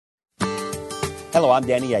Hello, I'm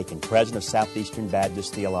Danny Aiken, President of Southeastern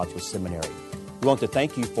Baptist Theological Seminary. We want to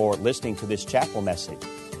thank you for listening to this chapel message.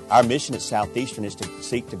 Our mission at Southeastern is to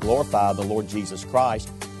seek to glorify the Lord Jesus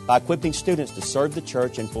Christ by equipping students to serve the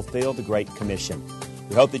church and fulfill the Great Commission.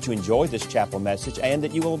 We hope that you enjoy this chapel message and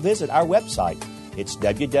that you will visit our website. It's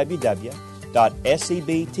www.sebts.edu.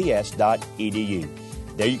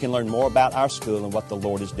 There you can learn more about our school and what the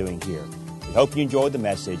Lord is doing here. We hope you enjoyed the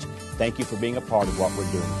message. Thank you for being a part of what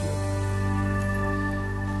we're doing here.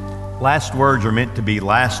 Last words are meant to be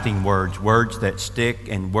lasting words, words that stick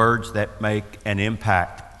and words that make an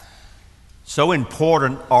impact. So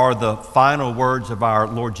important are the final words of our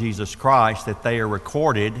Lord Jesus Christ that they are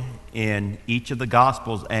recorded in each of the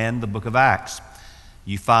Gospels and the book of Acts.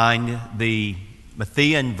 You find the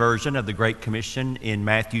Matthean version of the Great Commission in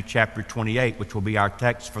Matthew chapter 28, which will be our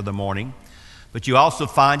text for the morning. But you also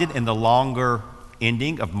find it in the longer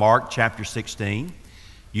ending of Mark chapter 16.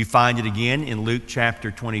 You find it again in Luke chapter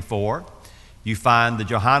 24. You find the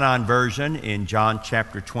Johannine version in John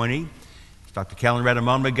chapter 20. As Dr. Kellen read a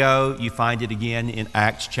moment ago, you find it again in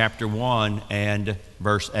Acts chapter 1 and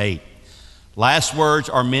verse 8. Last words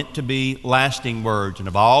are meant to be lasting words. And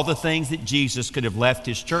of all the things that Jesus could have left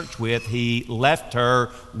his church with, he left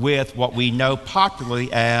her with what we know popularly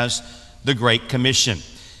as the Great Commission.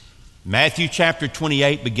 Matthew chapter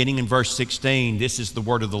 28, beginning in verse 16, this is the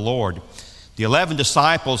word of the Lord. The 11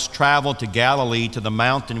 disciples traveled to Galilee to the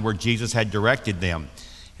mountain where Jesus had directed them.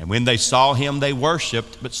 And when they saw him, they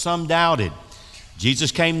worshiped, but some doubted.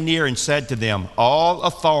 Jesus came near and said to them, "All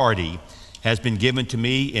authority has been given to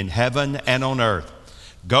me in heaven and on earth.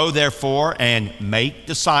 Go therefore and make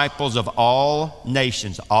disciples of all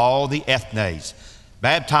nations, all the ethnes,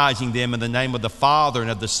 baptizing them in the name of the Father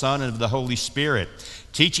and of the Son and of the Holy Spirit,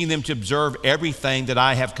 teaching them to observe everything that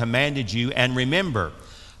I have commanded you. And remember,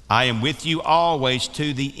 I am with you always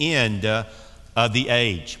to the end of the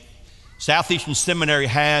age." Southeastern Seminary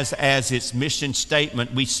has as its mission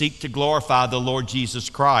statement, we seek to glorify the Lord Jesus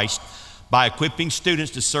Christ by equipping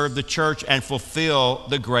students to serve the church and fulfill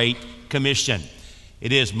the Great Commission.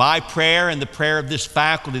 It is my prayer and the prayer of this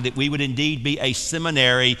faculty that we would indeed be a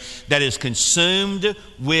seminary that is consumed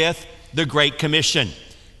with the Great Commission.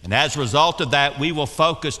 And as a result of that, we will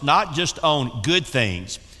focus not just on good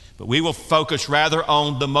things, but we will focus rather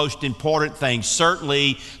on the most important things,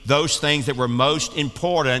 certainly those things that were most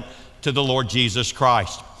important to the Lord Jesus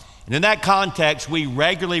Christ. And in that context, we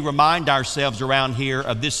regularly remind ourselves around here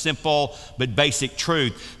of this simple but basic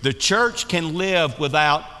truth. The church can live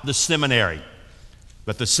without the seminary,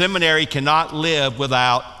 but the seminary cannot live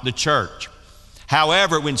without the church.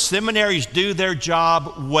 However, when seminaries do their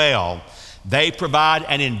job well, they provide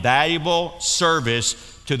an invaluable service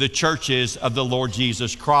to the churches of the Lord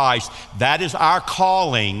Jesus Christ. That is our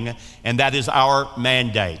calling and that is our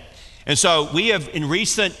mandate. And so we have in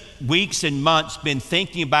recent weeks and months been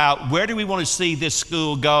thinking about where do we want to see this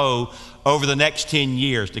school go over the next 10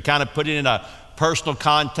 years. To kind of put it in a personal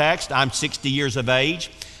context, I'm 60 years of age.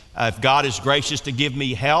 If God is gracious to give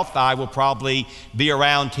me health, I will probably be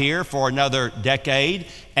around here for another decade.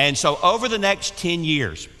 And so over the next 10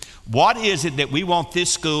 years, what is it that we want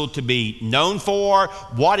this school to be known for?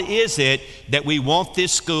 What is it that we want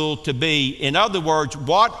this school to be? In other words,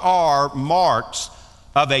 what are marks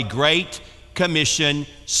of a Great Commission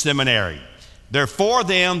seminary? There are four of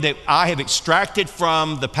them that I have extracted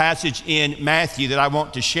from the passage in Matthew that I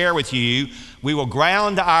want to share with you. We will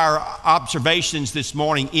ground our observations this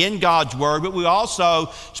morning in God's Word, but we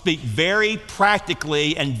also speak very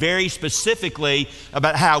practically and very specifically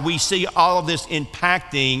about how we see all of this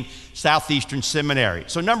impacting Southeastern Seminary.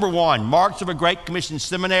 So number one, marks of a Great Commission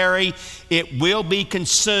seminary, it will be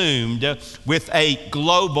consumed with a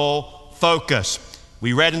global focus.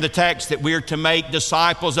 We read in the text that we are to make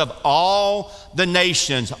disciples of all the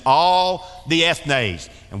nations, all the ethnes.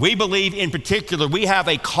 And we believe in particular we have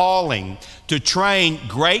a calling to train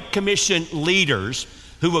Great Commission leaders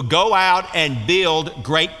who will go out and build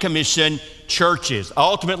Great Commission churches.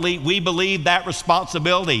 Ultimately, we believe that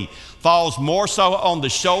responsibility falls more so on the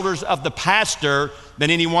shoulders of the pastor than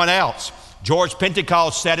anyone else. George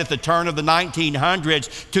Pentecost said at the turn of the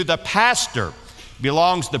 1900s, to the pastor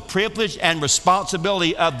belongs the privilege and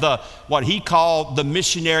responsibility of what he called the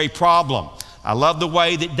missionary problem. I love the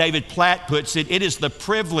way that David Platt puts it. It is the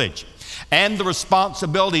privilege and the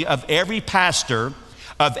responsibility of every pastor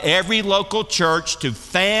of every local church to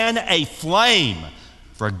fan a flame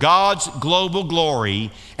for God's global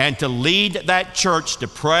glory and to lead that church to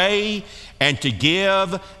pray and to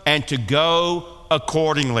give and to go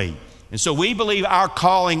accordingly. And so we believe our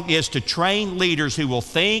calling is to train leaders who will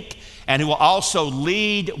think and who will also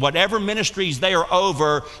lead whatever ministries they are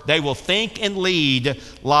over. They will think and lead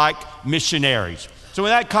like missionaries. So in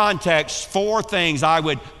that context, 4 things I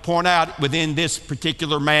would point out within this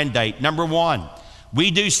particular mandate. Number 1,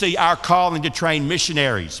 we do see our calling to train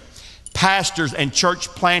missionaries, pastors, and church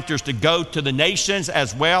planters to go to the nations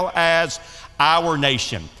as well as our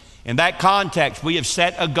nation. In that context, we have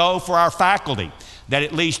set a goal for our faculty that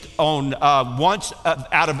at least once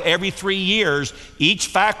out of every 3 years, each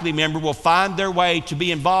faculty member will find their way to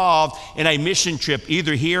be involved in a mission trip,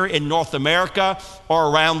 either here in North America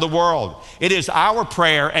or around the world. It is our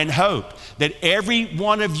prayer and hope that every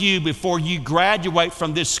one of you, before you graduate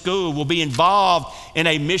from this school, will be involved in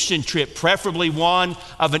a mission trip, preferably one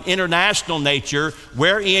of an international nature,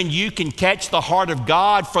 wherein you can catch the heart of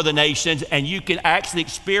God for the nations and you can actually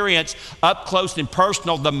experience up close and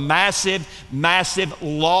personal the massive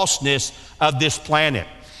lostness of this planet.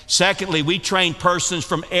 Secondly, we train persons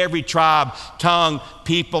from every tribe, tongue,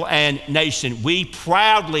 people, and nation. We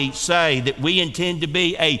proudly say that we intend to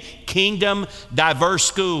be a kingdom diverse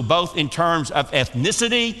school, both in terms of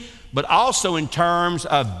ethnicity, but also in terms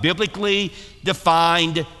of biblically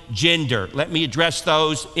defined gender. Let me address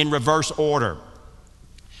those in reverse order.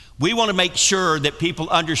 We want to make sure that people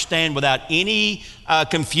understand without any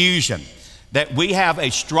confusion that we have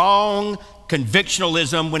a strong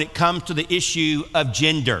convictionalism when it comes to the issue of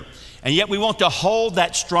gender. And yet we want to hold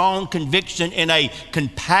that strong conviction in a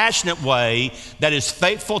compassionate way that is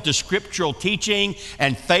faithful to scriptural teaching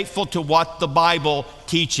and faithful to what the Bible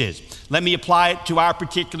teaches. Let me apply it to our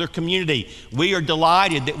particular community. We are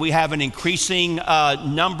delighted that we have an increasing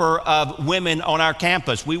number of women on our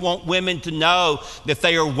campus. We want women to know that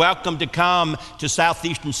they are welcome to come to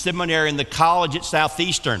Southeastern Seminary and the college at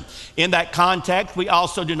Southeastern. In that context, we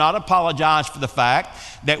also do not apologize for the fact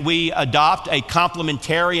that we adopt a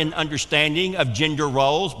complementarian understanding of gender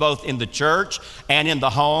roles, both in the church and in the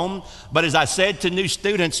home. But as I said to new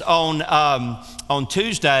students on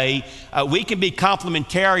Tuesday, we can be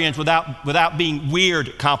complementarians without being weird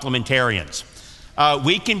complementarians.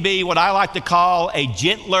 We can be what I like to call a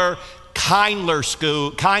gentler, kinder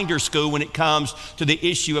school when it comes to the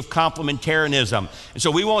issue of complementarianism. And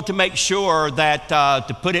so we want to make sure that,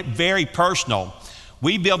 to put it very personal,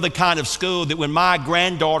 we build the kind of school that when my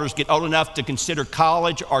granddaughters get old enough to consider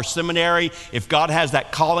college or seminary, if God has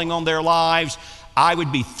that calling on their lives, I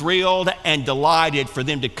would be thrilled and delighted for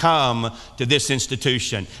them to come to this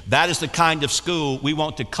institution. That is the kind of school we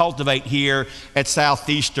want to cultivate here at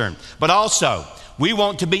Southeastern. But also, we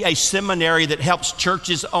want to be a seminary that helps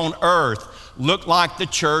churches on earth look like the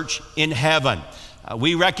church in heaven.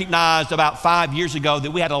 We recognized about 5 years ago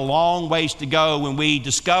that we had a long ways to go when we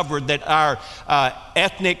discovered that our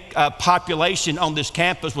ethnic population on this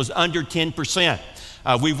campus was under 10%.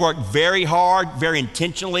 We've worked very hard, very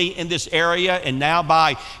intentionally in this area, and now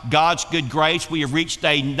by God's good grace, we have reached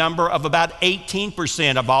a number of about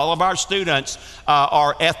 18% of all of our students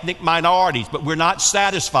are ethnic minorities, but we're not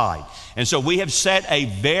satisfied. And so we have set a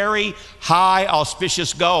very high,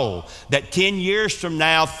 auspicious goal that 10 years from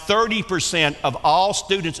now, 30% of all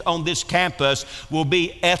students on this campus will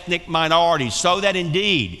be ethnic minorities, so that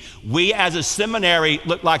indeed we as a seminary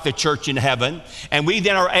look like the church in heaven, and we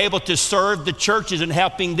then are able to serve the churches and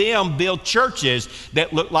helping them build churches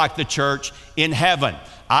that look like the church in heaven.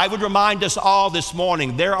 I would remind us all this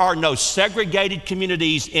morning, there are no segregated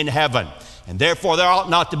communities in heaven. And therefore, there ought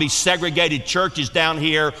not to be segregated churches down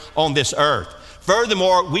here on this earth.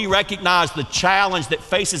 Furthermore, we recognize the challenge that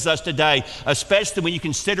faces us today, especially when you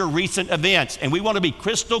consider recent events. And we want to be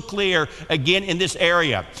crystal clear again in this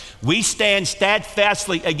area. We stand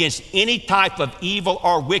steadfastly against any type of evil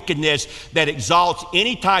or wickedness that exalts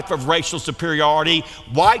any type of racial superiority,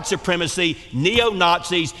 white supremacy,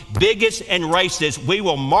 neo-Nazis, bigots, and racists. We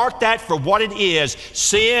will mark that for what it is,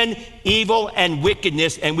 sin, evil, and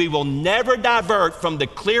wickedness, and we will never divert from the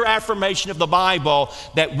clear affirmation of the Bible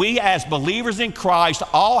that we as believers in Christ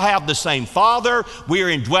all have the same Father, we are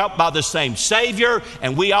indwelt by the same Savior,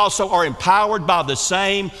 and we also are empowered by the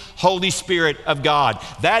same Holy Spirit of God.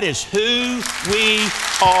 That is who we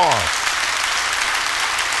are.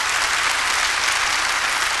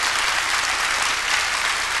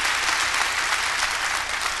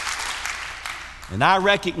 And I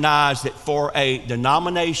recognize that for a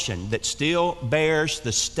denomination that still bears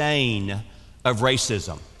the stain of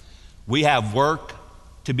racism, we have work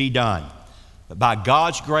to be done. But by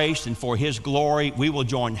God's grace and for His glory, we will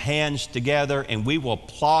join hands together and we will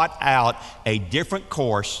plot out a different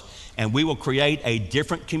course, and we will create a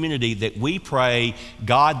different community that we pray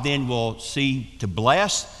God then will see to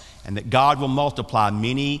bless, and that God will multiply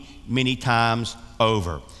many, many times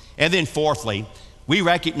over. And then fourthly, We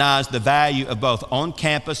recognize the value of both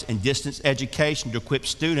on-campus and distance education to equip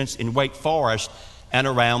students in Wake Forest and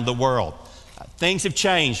around the world. Things have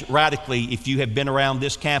changed radically if you have been around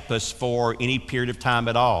this campus for any period of time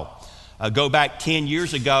at all. Go back 10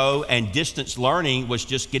 years ago and distance learning was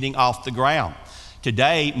just getting off the ground.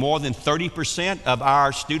 Today, more than 30% of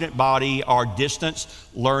our student body are distance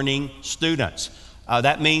learning students.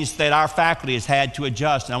 That means that our faculty has had to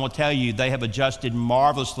adjust, and I will tell you, they have adjusted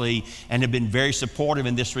marvelously and have been very supportive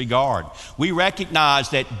in this regard. We recognize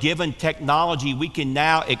that given technology, we can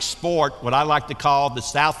now export what I like to call the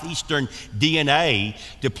Southeastern DNA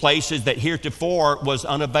to places that heretofore was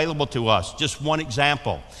unavailable to us. Just one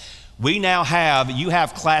example. You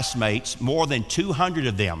have classmates, more than 200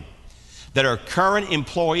 of them, that are current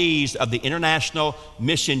employees of the International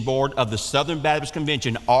Mission Board of the Southern Baptist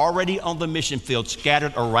Convention, already on the mission field,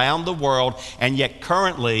 scattered around the world, and yet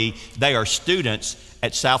currently they are students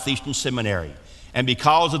at Southeastern Seminary. And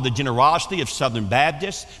because of the generosity of Southern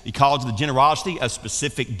Baptists, because of the generosity of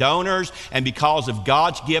specific donors, and because of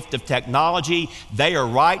God's gift of technology, they are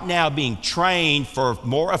right now being trained for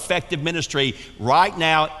more effective ministry right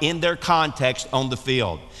now in their context on the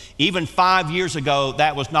field. Even 5 years ago,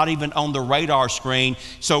 that was not even on the radar screen.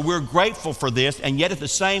 So we're grateful for this. And yet at the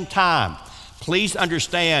same time, please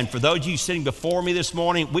understand, for those of you sitting before me this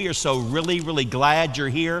morning, we are so really glad you're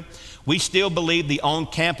here. We still believe the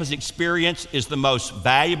on-campus experience is the most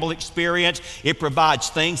valuable experience. It provides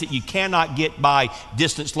things that you cannot get by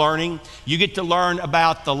distance learning. You get to learn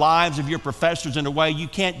about the lives of your professors in a way you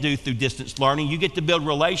can't do through distance learning. You get to build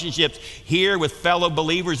relationships here with fellow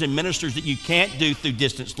believers and ministers that you can't do through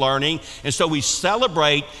distance learning. And so we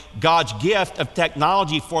celebrate God's gift of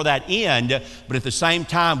technology for that end, but at the same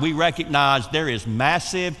time, we recognize there is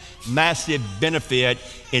massive benefit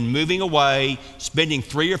in moving away, spending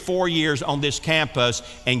 3 or 4 years on this campus,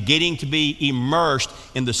 and getting to be immersed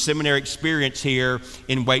in the seminary experience here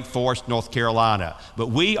in Wake Forest, North Carolina. But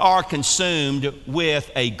we are consumed with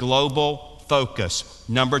a global focus.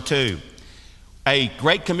 Number 2, a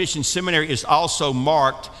Great Commission seminary is also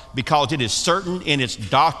marked because it is certain in its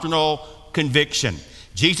doctrinal conviction.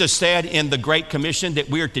 Jesus said in the Great Commission that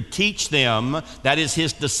we are to teach them, that is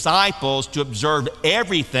his disciples, to observe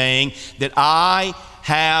everything that I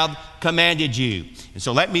have commanded you. And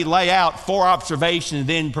so let me lay out 4 observations and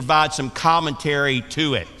then provide some commentary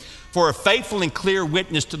to it. For a faithful and clear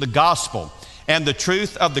witness to the gospel and the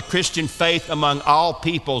truth of the Christian faith among all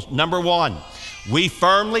peoples, number 1, we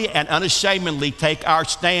firmly and unashamedly take our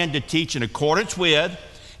stand to teach in accordance with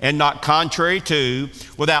and not contrary to,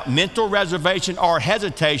 without mental reservation or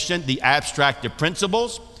hesitation, the abstractive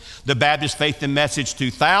principles, the Baptist Faith and Message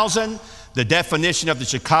 2000, the definition of the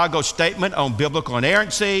Chicago Statement on Biblical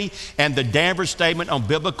Inerrancy, and the Danvers Statement on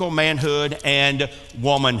Biblical Manhood and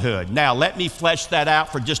Womanhood. Now, let me flesh that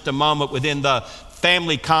out for just a moment within the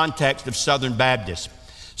family context of Southern Baptists.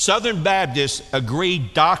 Southern Baptists agree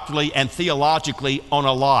doctrinally and theologically on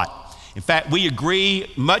a lot. In fact, we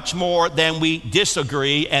agree much more than we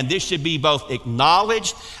disagree, and this should be both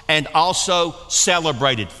acknowledged and also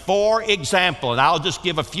celebrated. For example, and I'll just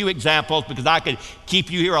give a few examples because I could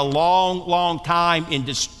keep you here a long time in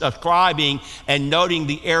describing and noting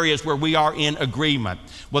the areas where we are in agreement.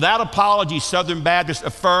 Without apology, Southern Baptists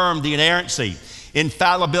affirm the inerrancy,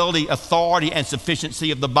 infallibility, authority, and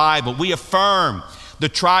sufficiency of the Bible. We affirm the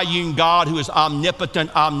triune God who is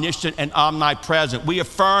omnipotent, omniscient, and omnipresent. We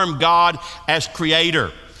affirm God as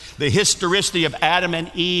creator, the historicity of Adam and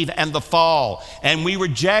Eve and the fall, and we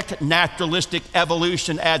reject naturalistic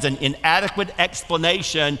evolution as an inadequate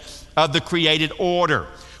explanation of the created order.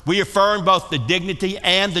 We affirm both the dignity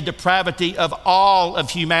and the depravity of all of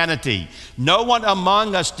humanity. No one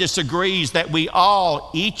among us disagrees that we all,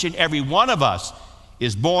 each and every one of us,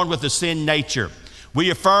 is born with a sin nature. We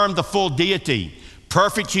affirm the full deity,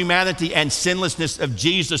 perfect humanity, and sinlessness of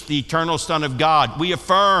Jesus, the eternal Son of God. We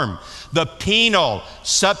affirm the penal,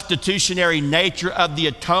 substitutionary nature of the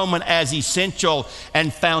atonement as essential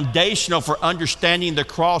and foundational for understanding the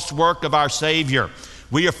cross work of our Savior.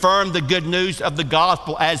 We affirm the good news of the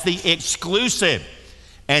gospel as the exclusive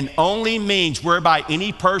and only means whereby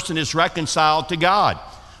any person is reconciled to God.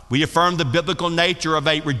 We affirm the biblical nature of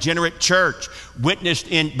a regenerate church, witnessed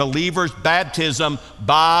in believers' baptism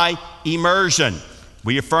by immersion.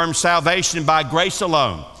 We affirm salvation by grace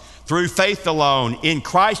alone, through faith alone, in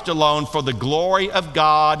Christ alone, for the glory of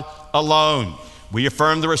God alone. We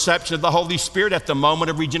affirm the reception of the Holy Spirit at the moment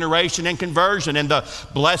of regeneration and conversion, and the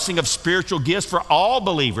blessing of spiritual gifts for all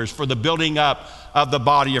believers for the building up of the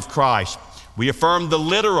body of Christ. We affirm the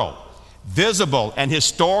literal, visible, and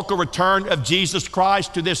historical return of Jesus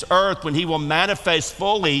Christ to this earth when he will manifest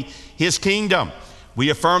fully his kingdom. We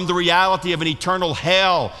affirm the reality of an eternal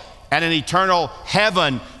hell and an eternal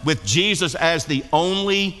heaven with Jesus as the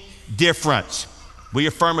only difference. We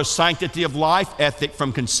affirm a sanctity of life ethic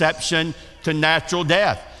from conception to natural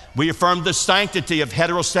death. We affirm the sanctity of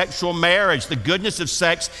heterosexual marriage, the goodness of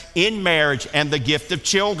sex in marriage, and the gift of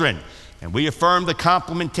children. And we affirm the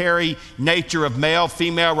complementary nature of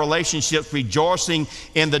male-female relationships, rejoicing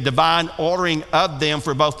in the divine ordering of them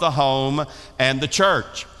for both the home and the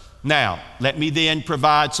church. Now, let me then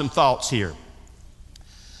provide some thoughts here.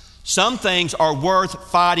 Some things are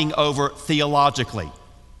worth fighting over theologically,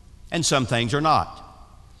 and some things are not.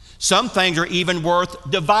 Some things are even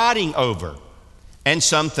worth dividing over, and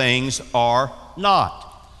some things are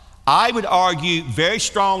not. I would argue very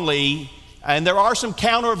strongly, and there are some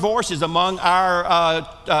counter voices among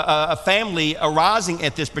our family arising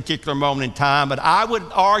at this particular moment in time, but I would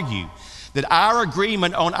argue that our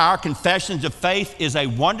agreement on our confessions of faith is a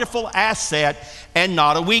wonderful asset and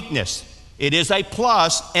not a weakness. It is a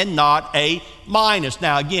plus and not a minus.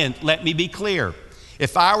 Now again, let me be clear.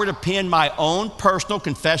 If I were to pen my own personal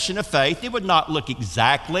confession of faith, it would not look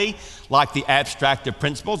exactly like the Abstract of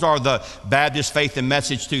Principles or the Baptist Faith and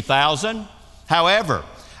Message 2000. However,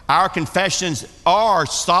 our confessions are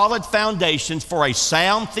solid foundations for a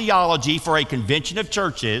sound theology for a convention of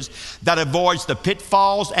churches that avoids the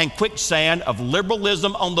pitfalls and quicksand of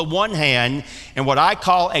liberalism on the one hand and what I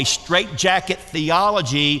call a straitjacket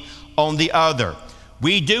theology on the other.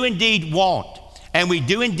 We do indeed want and we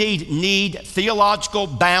do indeed need theological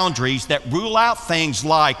boundaries that rule out things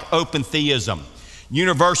like open theism,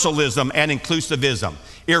 universalism, and inclusivism,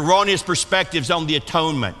 erroneous perspectives on the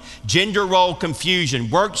atonement, gender role confusion,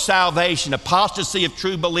 work salvation, apostasy of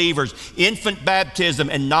true believers, infant baptism,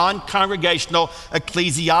 and non-congregational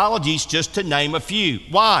ecclesiologies, just to name a few.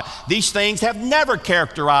 Why? These things have never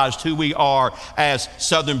characterized who we are as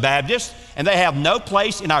Southern Baptists, and they have no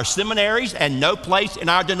place in our seminaries and no place in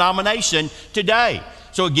our denomination today.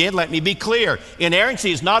 So again, let me be clear.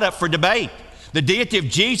 Inerrancy is not up for debate. The deity of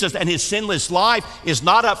Jesus and his sinless life is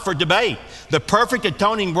not up for debate. The perfect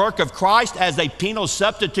atoning work of Christ as a penal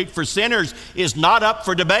substitute for sinners is not up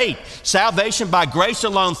for debate. Salvation by grace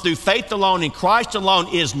alone, through faith alone, in Christ alone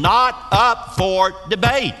is not up for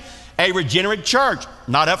debate. A regenerate church,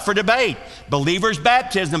 not up for debate. Believers'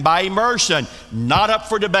 baptism by immersion, not up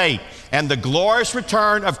for debate. And the glorious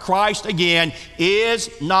return of Christ again is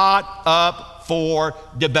not up for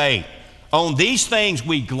debate. On these things,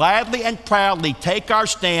 we gladly and proudly take our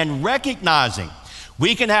stand, recognizing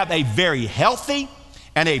we can have a very healthy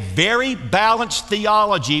and a very balanced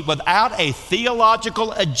theology without a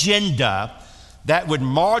theological agenda that would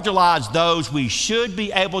marginalize those we should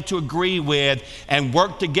be able to agree with and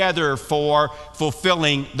work together for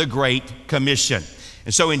fulfilling the Great Commission.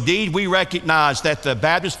 And so indeed, we recognize that the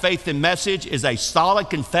Baptist Faith and Message is a solid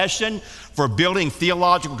confession for building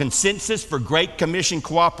theological consensus for Great Commission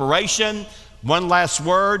cooperation. One last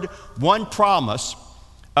word, one promise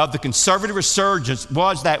of the conservative resurgence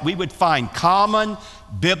was that we would find common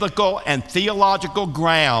biblical and theological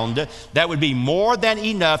ground that would be more than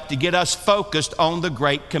enough to get us focused on the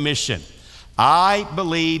Great Commission. I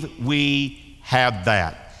believe we have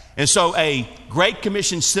that. And so a Great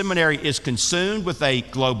Commission seminary is consumed with a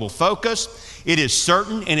global focus. It is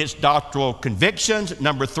certain in its doctrinal convictions.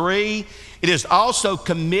 Number 3, it is also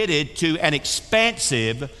committed to an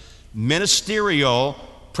expansive ministerial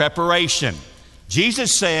preparation.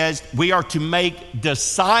 Jesus says we are to make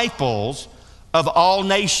disciples of all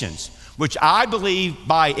nations, which I believe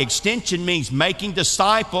by extension means making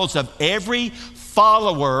disciples of every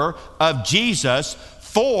follower of Jesus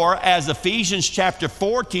for, as Ephesians chapter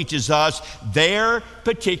 4 teaches us, their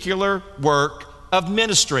particular work of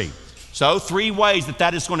ministry. So 3 ways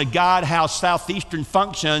that is going to guide how Southeastern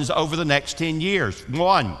functions over the next 10 years.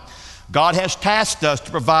 1, God has tasked us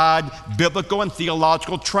to provide biblical and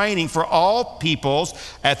theological training for all peoples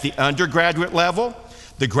at the undergraduate level,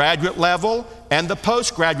 the graduate level, and the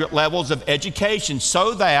postgraduate levels of education,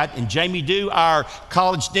 so that, and Jamie Dew, our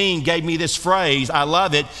college dean, gave me this phrase, I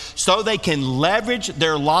love it, so they can leverage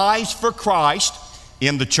their lives for Christ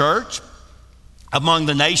in the church, among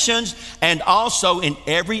the nations, and also in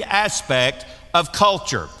every aspect of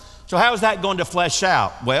culture. So how is that going to flesh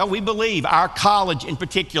out? Well, we believe our college in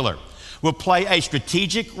particular will play a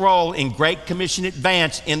strategic role in Great Commission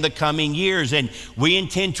advance in the coming years, and we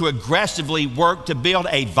intend to aggressively work to build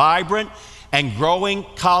a vibrant and growing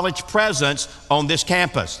college presence on this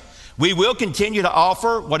campus. We will continue to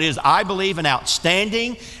offer what is, I believe, an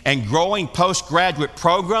outstanding and growing postgraduate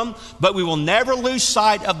program, but we will never lose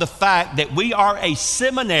sight of the fact that we are a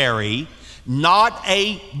seminary, not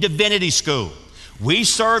a divinity school. We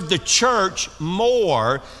serve the church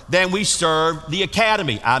more than we serve the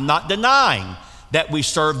academy. I'm not denying that we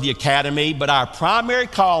serve the academy, but our primary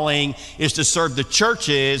calling is to serve the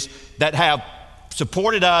churches that have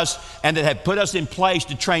supported us and that have put us in place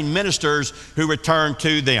to train ministers who return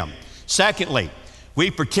to them. Secondly,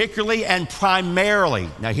 we particularly and primarily,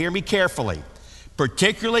 now hear me carefully,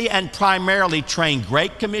 particularly and primarily train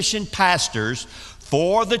Great Commission pastors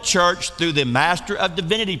for the church through the Master of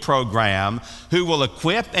Divinity program, who will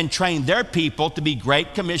equip and train their people to be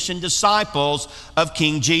Great Commission disciples of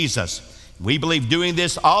King Jesus. We believe doing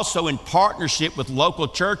this also in partnership with local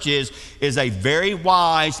churches is a very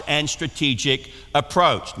wise and strategic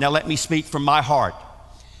approach. Now let me speak from my heart.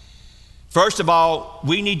 First of all,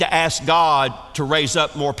 we need to ask God to raise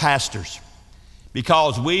up more pastors,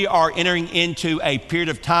 because we are entering into a period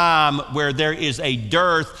of time where there is a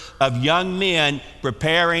dearth of young men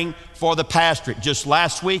preparing for the pastorate. Just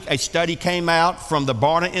last week, a study came out from the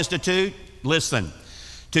Barna Institute. Listen,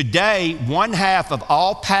 today, 1/2 of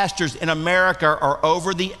all pastors in America are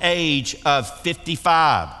over the age of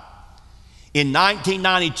 55. In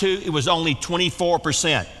 1992, it was only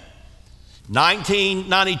 24%.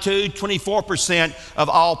 1992, 24% of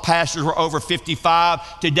all pastors were over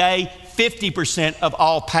 55. Today, 50% of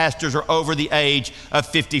all pastors are over the age of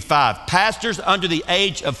 55. Pastors under the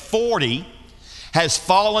age of 40 has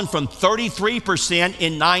fallen from 33%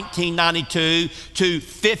 in 1992 to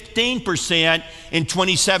 15% in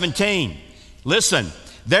 2017. Listen,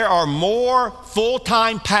 there are more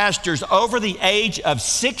full-time pastors over the age of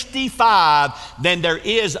 65 than there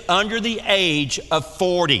is under the age of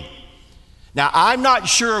 40. Now, I'm not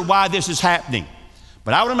sure why this is happening,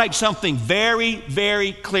 but I want to make something very,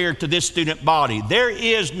 very clear to this student body. There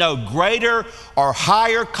is no greater or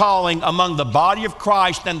higher calling among the body of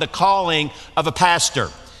Christ than the calling of a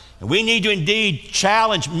pastor. And we need to indeed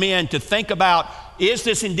challenge men to think about, is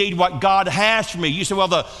this indeed what God has for me? You say, well,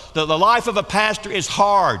 the life of a pastor is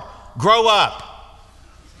hard. Grow up.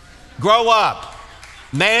 Grow up.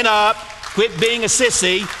 Man up. Quit being a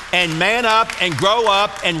sissy and man up and grow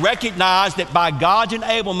up and recognize that by God's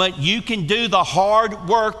enablement, you can do the hard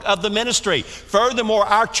work of the ministry. Furthermore,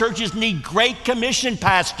 our churches need Great Commission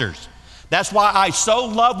pastors. That's why I so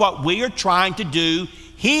love what we are trying to do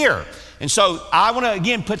here. And so I want to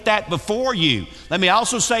again put that before you. Let me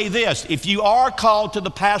also say this. If you are called to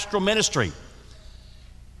the pastoral ministry,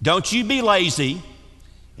 don't you be lazy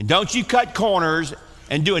and don't you cut corners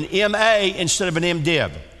and do an MA instead of an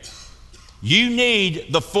MDiv. You need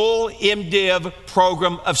the full MDiv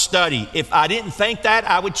program of study. If I didn't think that,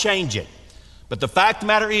 I would change it. But the fact of the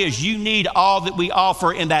matter is, you need all that we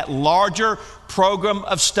offer in that larger program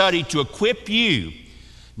of study to equip you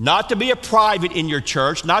not to be a private in your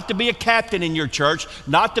church, not to be a captain in your church,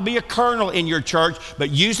 not to be a colonel in your church, but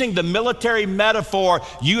using the military metaphor,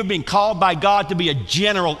 you have been called by God to be a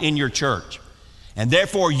general in your church. And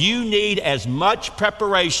therefore, you need as much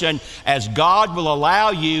preparation as God will allow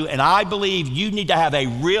you, and I believe you need to have a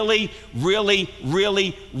really, really,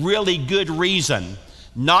 really, really good reason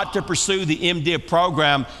not to pursue the MDiv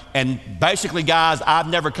program. And basically, guys, I've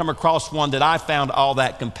never come across one that I found all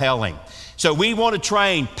that compelling. So we want to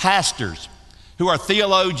train pastors who are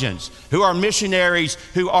theologians, who are missionaries,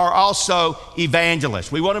 who are also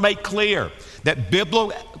evangelists. We want to make clear that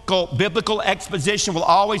biblical exposition will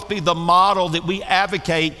always be the model that we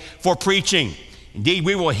advocate for preaching. Indeed,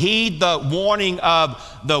 we will heed the warning of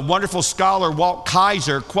the wonderful scholar Walt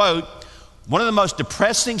Kaiser, quote, "One of the most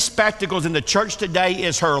depressing spectacles in the church today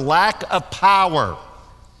is her lack of power.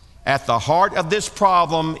 At the heart of this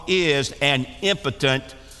problem is an impotent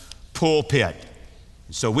pulpit."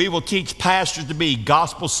 So we will teach pastors to be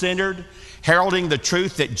gospel-centered, heralding the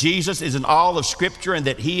truth that Jesus is in all of Scripture and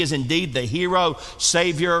that He is indeed the hero,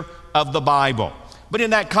 Savior of the Bible. But in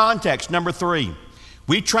that context, number 3,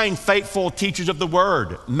 we train faithful teachers of the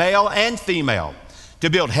Word, male and female, to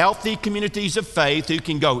build healthy communities of faith who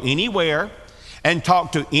can go anywhere and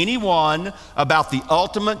talk to anyone about the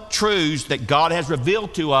ultimate truths that God has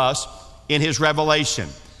revealed to us in His revelation.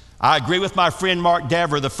 I agree with my friend Mark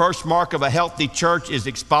Dever. The first mark of a healthy church is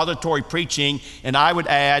expository preaching, and I would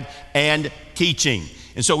add, and teaching.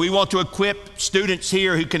 And so we want to equip students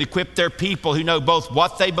here who can equip their people who know both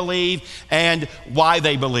what they believe and why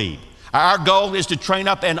they believe. Our goal is to train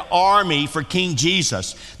up an army for King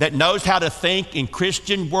Jesus that knows how to think in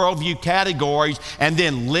Christian worldview categories and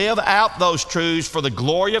then live out those truths for the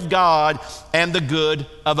glory of God and the good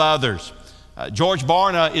of others. George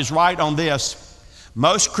Barna is right on this.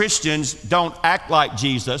 Most Christians don't act like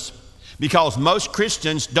Jesus because most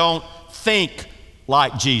Christians don't think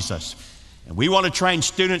like Jesus. And we want to train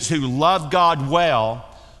students who love God well,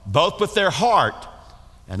 both with their heart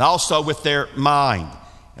and also with their mind.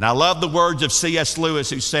 And I love the words of C.S. Lewis,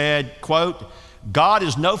 who said, quote, "God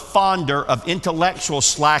is no fonder of intellectual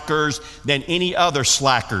slackers than any other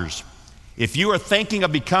slackers. If you are thinking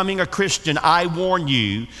of becoming a Christian, I warn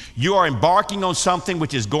you, you are embarking on something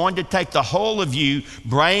which is going to take the whole of you,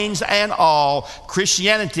 brains and all.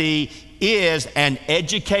 Christianity is an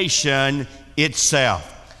education itself."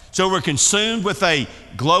 So we're consumed with a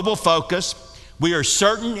global focus. We are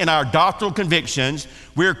certain in our doctrinal convictions.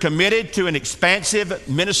 We are committed to an expansive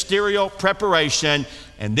ministerial preparation.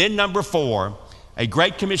 And then number 4, a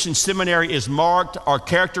Great Commission seminary is marked or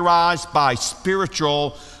characterized by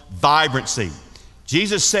spiritual vibrancy.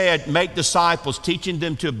 Jesus said, "Make disciples, teaching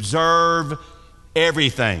them to observe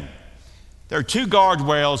everything." There are 2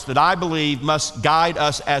 guardrails that I believe must guide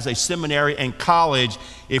us as a seminary and college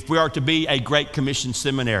if we are to be a Great Commission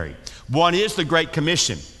seminary. One is the Great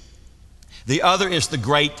Commission. The other is the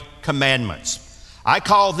Great Commandments. I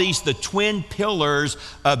call these the twin pillars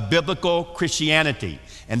of biblical Christianity.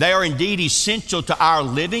 And they are indeed essential to our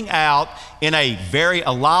living out in a very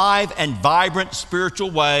alive and vibrant spiritual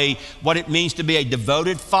way what it means to be a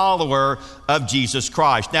devoted follower of Jesus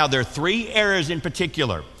Christ. Now, there are 3 areas in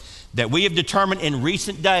particular that we have determined in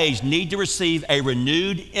recent days need to receive a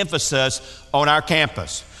renewed emphasis on our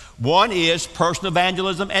campus. One is personal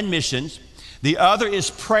evangelism and missions. The other is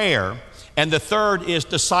prayer. And the third is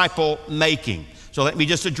disciple making. So let me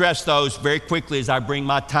just address those very quickly as I bring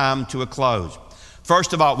my time to a close.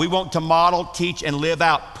 First of all, we want to model, teach, and live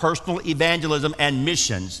out personal evangelism and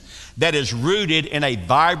missions that is rooted in a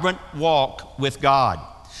vibrant walk with God.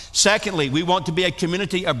 Secondly, we want to be a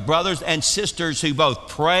community of brothers and sisters who both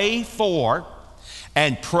pray for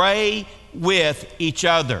and pray with each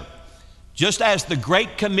other. Just as the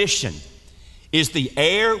Great Commission is the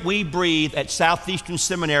air we breathe at Southeastern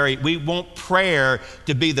Seminary, we want prayer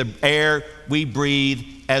to be the air we breathe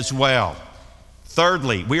as well.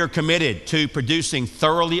 Thirdly, we are committed to producing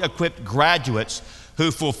thoroughly equipped graduates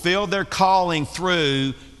who fulfill their calling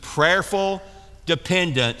through prayerful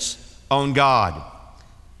dependence on God.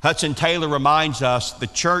 Hudson Taylor reminds us the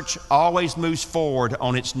church always moves forward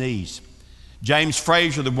on its knees. James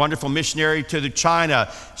Fraser, the wonderful missionary to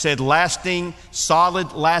China, said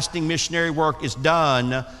solid, lasting missionary work is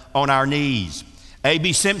done on our knees.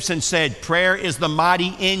 A.B. Simpson said, prayer is the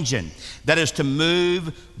mighty engine that is to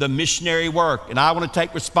move the missionary work. And I want to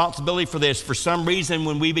take responsibility for this. For some reason,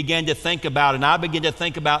 when we began to think about, and I began to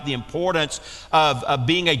think about the importance of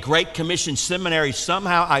being a Great Commission seminary,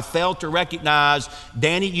 somehow I failed to recognize,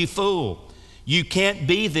 Danny, you fool, you can't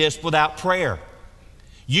be this without prayer.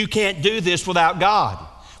 You can't do this without God.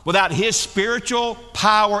 Without His spiritual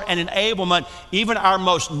power and enablement, even our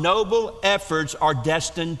most noble efforts are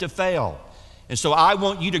destined to fail. And so I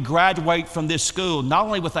want you to graduate from this school not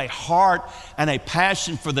only with a heart and a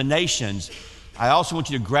passion for the nations, I also want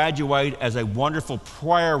you to graduate as a wonderful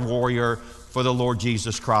prayer warrior for the Lord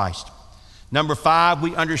Jesus Christ. Number 5,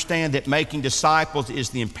 we understand that making disciples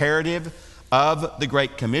is the imperative of the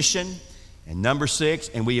Great Commission. And number 6,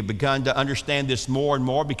 and we have begun to understand this more and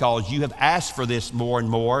more because you have asked for this more and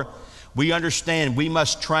more, we understand we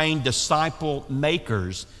must train disciple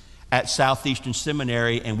makers at Southeastern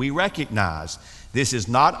Seminary, and we recognize this is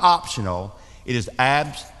not optional, it is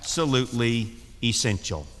absolutely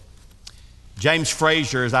essential. James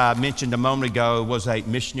Fraser, as I mentioned a moment ago, was a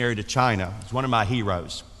missionary to China. He's one of my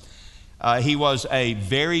heroes. He was a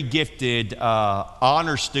very gifted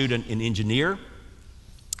honor student in engineer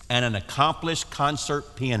and an accomplished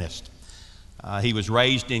concert pianist. He was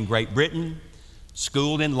raised in Great Britain,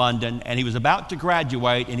 schooled in London, and he was about to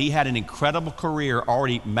graduate, and he had an incredible career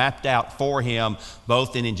already mapped out for him,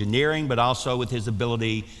 both in engineering but also with his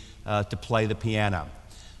ability to play the piano.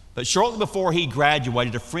 But shortly before he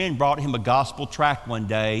graduated, a friend brought him a gospel tract one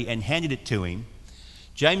day and handed it to him.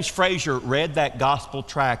 James Fraser read that gospel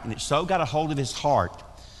tract, and it so got a hold of his heart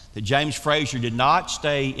that James Fraser did not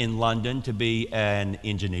stay in London to be an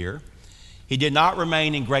engineer. He did not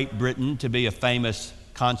remain in Great Britain to be a famous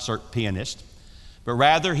concert pianist, but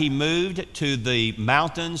rather he moved to the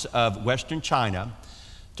mountains of Western China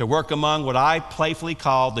to work among what I playfully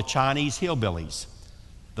call the Chinese hillbillies,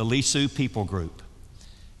 the Lisu people group.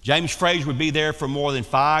 James Fraser would be there for more than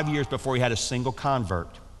 5 years before he had a single convert.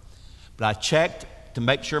 But I checked to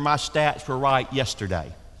make sure my stats were right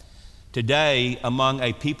yesterday. Today, among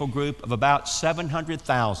a people group of about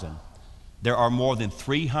 700,000, there are more than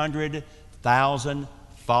 300,000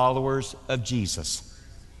 followers of Jesus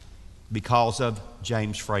because of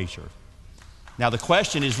James Fraser. Now the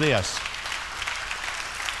question is this: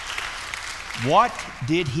 what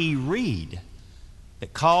did he read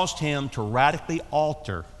that caused him to radically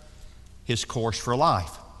alter his course for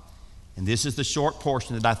life? And this is the short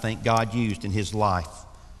portion that I think God used in his life.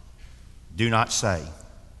 Do not say.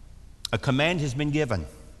 A command has been given.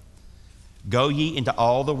 Go ye into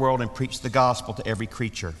all the world and preach the gospel to every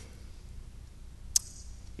creature.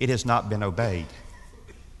 It has not been obeyed.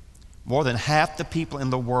 More than half the people in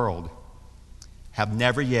the world have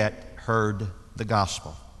never yet heard the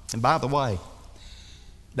gospel. And by the way,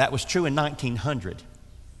 that was true in 1900.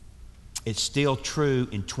 It's still true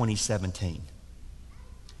in 2017.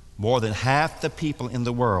 More than half the people in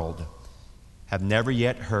the world have never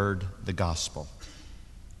yet heard the gospel.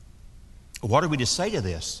 What are we to say to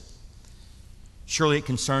this? Surely it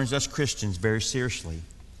concerns us Christians very seriously,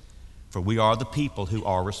 for we are the people who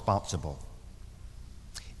are responsible.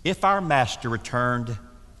 If our Master returned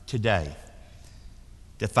today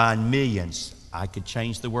to find millions, I could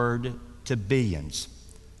change the word to billions,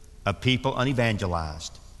 of people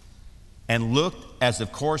unevangelized, and looked as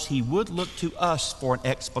of course he would look to us for an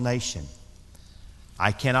explanation,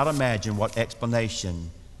 I cannot imagine what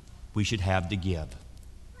explanation we should have to give.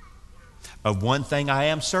 Of one thing I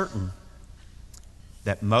am certain,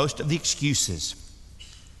 that most of the excuses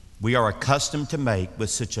we are accustomed to make with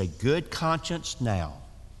such a good conscience now,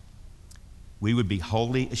 we would be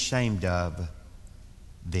wholly ashamed of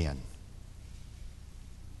then.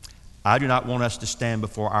 I do not want us to stand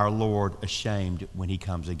before our Lord ashamed when he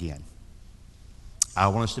comes again. I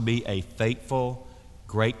want us to be a faithful,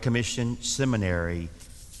 Great Commission seminary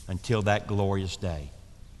until that glorious day.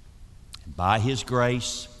 And by his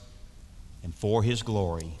grace and for his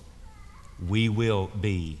glory, we will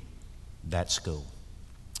be that school.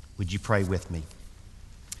 Would you pray with me?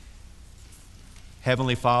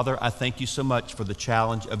 Heavenly Father, I thank you so much for the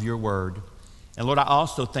challenge of your word. And Lord, I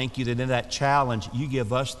also thank you that in that challenge, you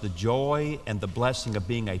give us the joy and the blessing of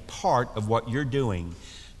being a part of what you're doing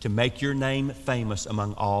to make your name famous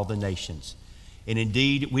among all the nations. And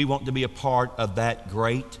indeed, we want to be a part of that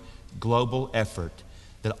great global effort,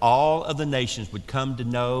 that all of the nations would come to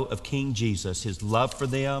know of King Jesus, his love for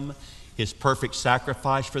them, his perfect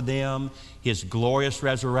sacrifice for them, his glorious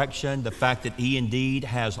resurrection, the fact that he indeed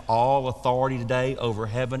has all authority today over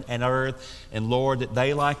heaven and earth. And Lord, that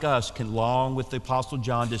they like us can long with the Apostle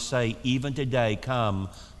John to say, even today, come,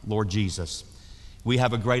 Lord Jesus. We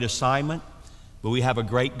have a great assignment, but we have a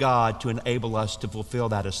great God to enable us to fulfill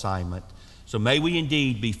that assignment. So may we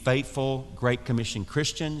indeed be faithful Great Commission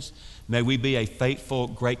Christians. May we be a faithful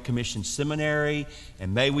Great Commission seminary.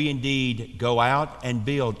 And may we indeed go out and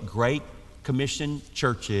build Great Commission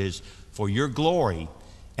churches for your glory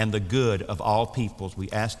and the good of all peoples. We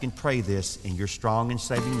ask and pray this in your strong and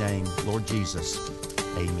saving name, Lord Jesus.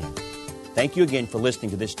 Amen. Thank you again for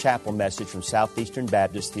listening to this chapel message from Southeastern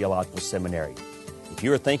Baptist Theological Seminary. If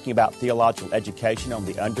you are thinking about theological education on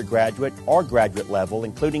the undergraduate or graduate level,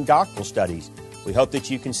 including doctoral studies, we hope that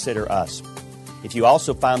you consider us. If you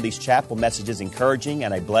also find these chapel messages encouraging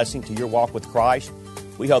and a blessing to your walk with Christ,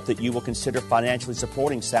 we hope that you will consider financially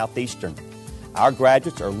supporting Southeastern. Our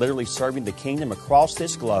graduates are literally serving the kingdom across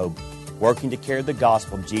this globe, working to carry the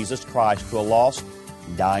gospel of Jesus Christ to a lost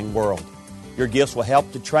and dying world. Your gifts will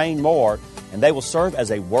help to train more, and they will serve as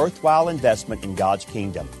a worthwhile investment in God's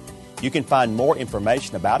kingdom. You can find more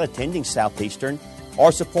information about attending Southeastern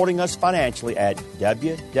or supporting us financially at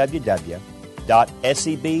www.sebts.edu.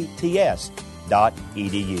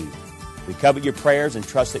 We covet your prayers and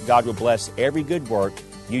trust that God will bless every good work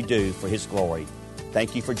you do for His glory.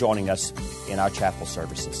 Thank you for joining us in our chapel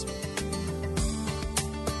services.